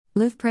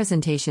Live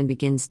presentation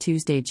begins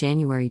Tuesday,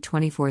 January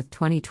 24,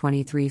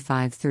 2023,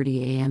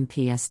 5:30 a.m.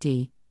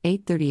 PST,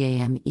 8:30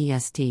 a.m.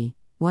 EST,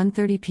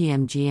 1:30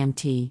 p.m.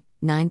 GMT,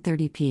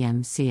 9:30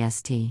 p.m.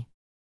 CST.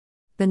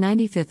 The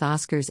 95th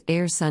Oscars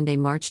air Sunday,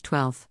 March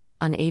 12.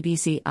 On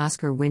ABC.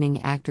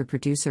 Oscar-winning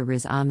actor-producer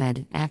Riz Ahmed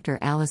and actor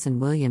Allison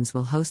Williams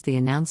will host the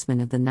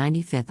announcement of the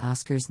 95th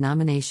Oscars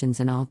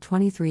nominations in all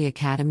 23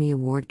 Academy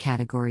Award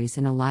categories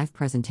in a live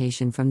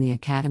presentation from the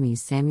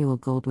Academy's Samuel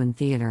Goldwyn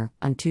Theater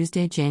on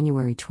Tuesday,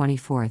 January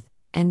 24,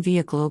 and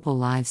via global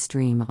live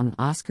stream on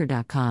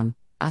Oscar.com,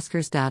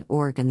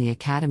 Oscars.org, and the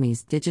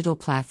Academy's digital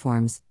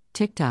platforms,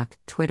 TikTok,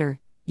 Twitter,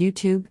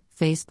 YouTube,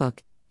 Facebook,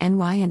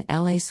 NY and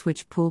LA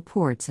switch-pool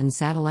ports and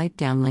satellite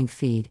downlink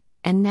feed,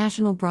 and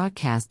national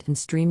broadcast and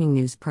streaming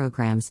news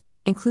programs,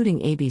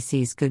 including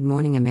ABC's Good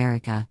Morning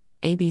America,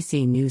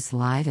 ABC News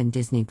Live, and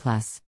Disney+.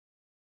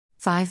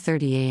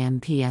 5:30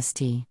 a.m.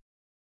 PST.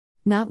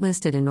 Not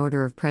listed in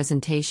order of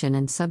presentation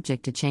and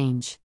subject to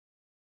change.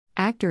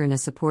 Actor in a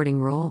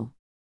supporting role.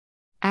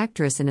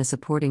 Actress in a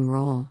supporting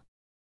role.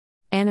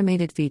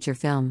 Animated feature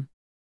film.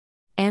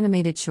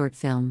 Animated short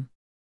film.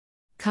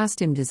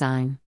 Costume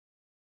design.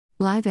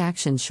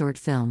 Live-action short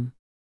film.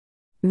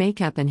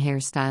 Makeup and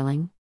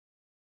hairstyling.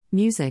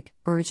 Music,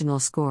 original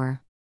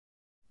score.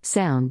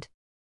 Sound.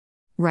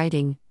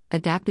 Writing,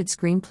 adapted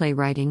screenplay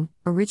writing,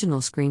 original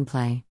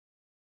screenplay.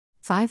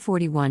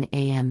 5:41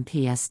 a.m.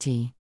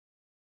 PST.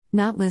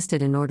 Not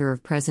listed in order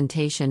of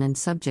presentation and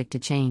subject to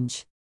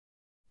change.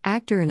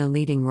 Actor in a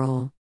leading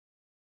role.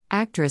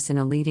 Actress in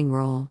a leading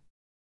role.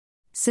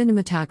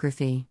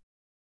 Cinematography.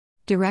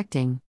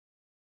 Directing.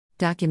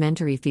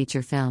 Documentary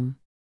feature film.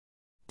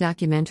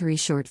 Documentary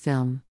short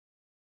film.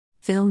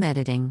 Film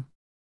editing.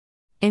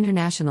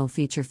 International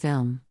feature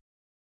film.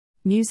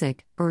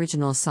 Music,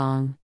 original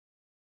song.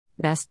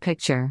 Best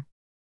picture.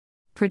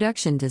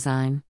 Production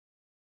design.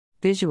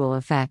 Visual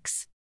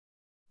effects.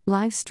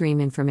 Live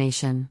stream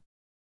information.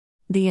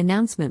 The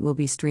announcement will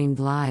be streamed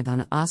live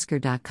on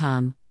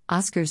Oscar.com,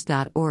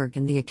 Oscars.org,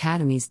 and the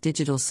Academy's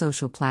digital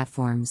social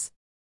platforms.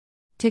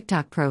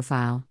 TikTok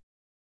profile.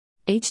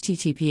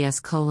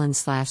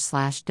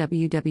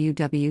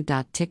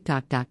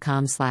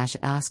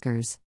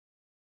 https://www.tiktok.com/Oscars.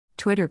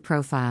 Twitter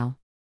profile.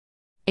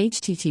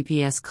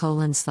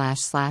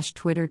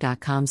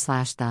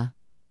 https://twitter.com/the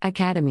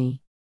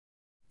Academy.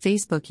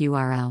 Facebook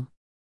URL.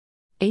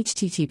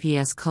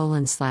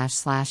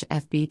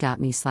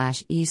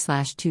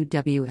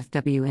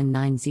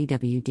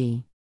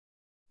 https://fb.me/e/2wfwn9zwd.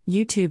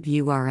 YouTube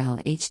URL.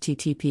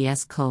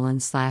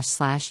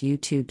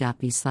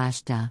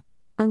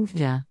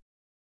 https://youtube.b/da.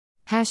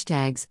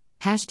 Hashtags,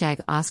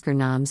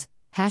 #OscarNoms,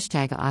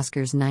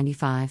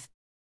 #Oscars95.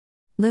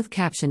 Live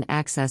caption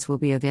access will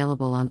be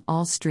available on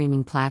all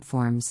streaming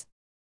platforms.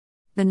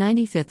 The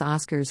 95th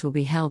Oscars will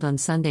be held on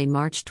Sunday,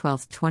 March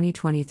 12,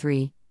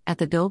 2023, at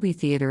the Dolby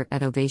Theater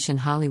at Ovation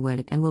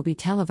Hollywood and will be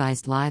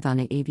televised live on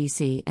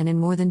ABC and in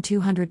more than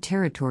 200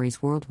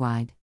 territories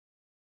worldwide.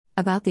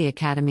 About the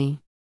Academy.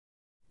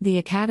 The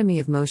Academy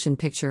of Motion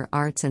Picture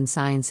Arts and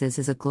Sciences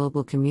is a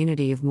global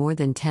community of more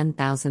than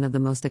 10,000 of the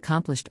most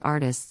accomplished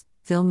artists,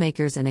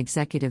 filmmakers, and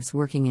executives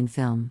working in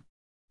film.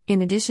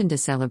 In addition to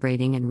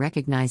celebrating and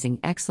recognizing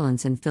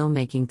excellence in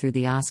filmmaking through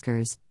the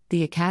Oscars,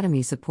 the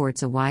Academy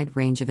supports a wide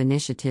range of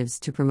initiatives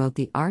to promote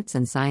the arts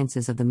and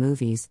sciences of the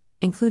movies,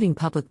 including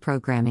public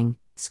programming,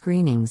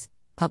 screenings,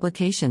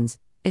 publications,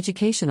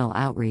 educational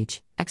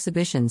outreach,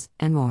 exhibitions,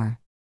 and more.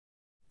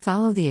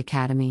 Follow the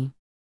Academy.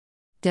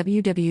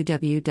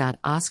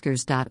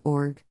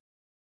 www.oscars.org.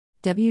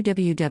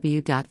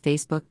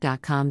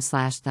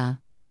 www.facebook.com/the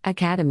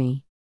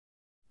Academy.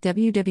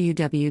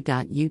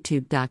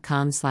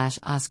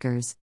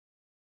 www.youtube.com/Oscars.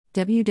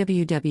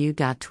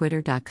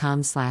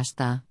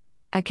 www.twitter.com/the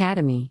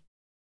Academy.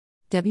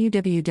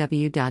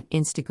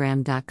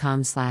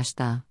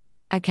 www.instagram.com/the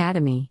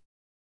Academy.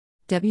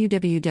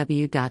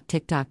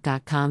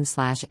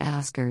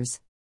 www.tiktok.com/Oscars.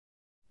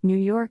 New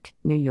York,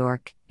 New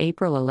York,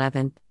 April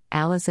 11th.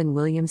 Allison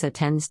Williams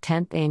attends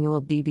 10th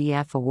Annual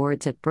DVF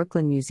Awards at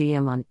Brooklyn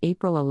Museum on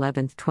April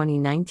 11,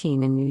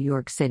 2019 in New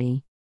York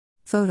City.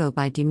 Photo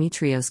by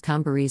Dimitrios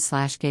Kambaris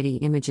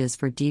 /Getty Images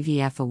for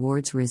DVF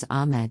Awards. Riz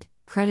Ahmed,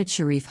 credit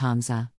Sharif Hamza.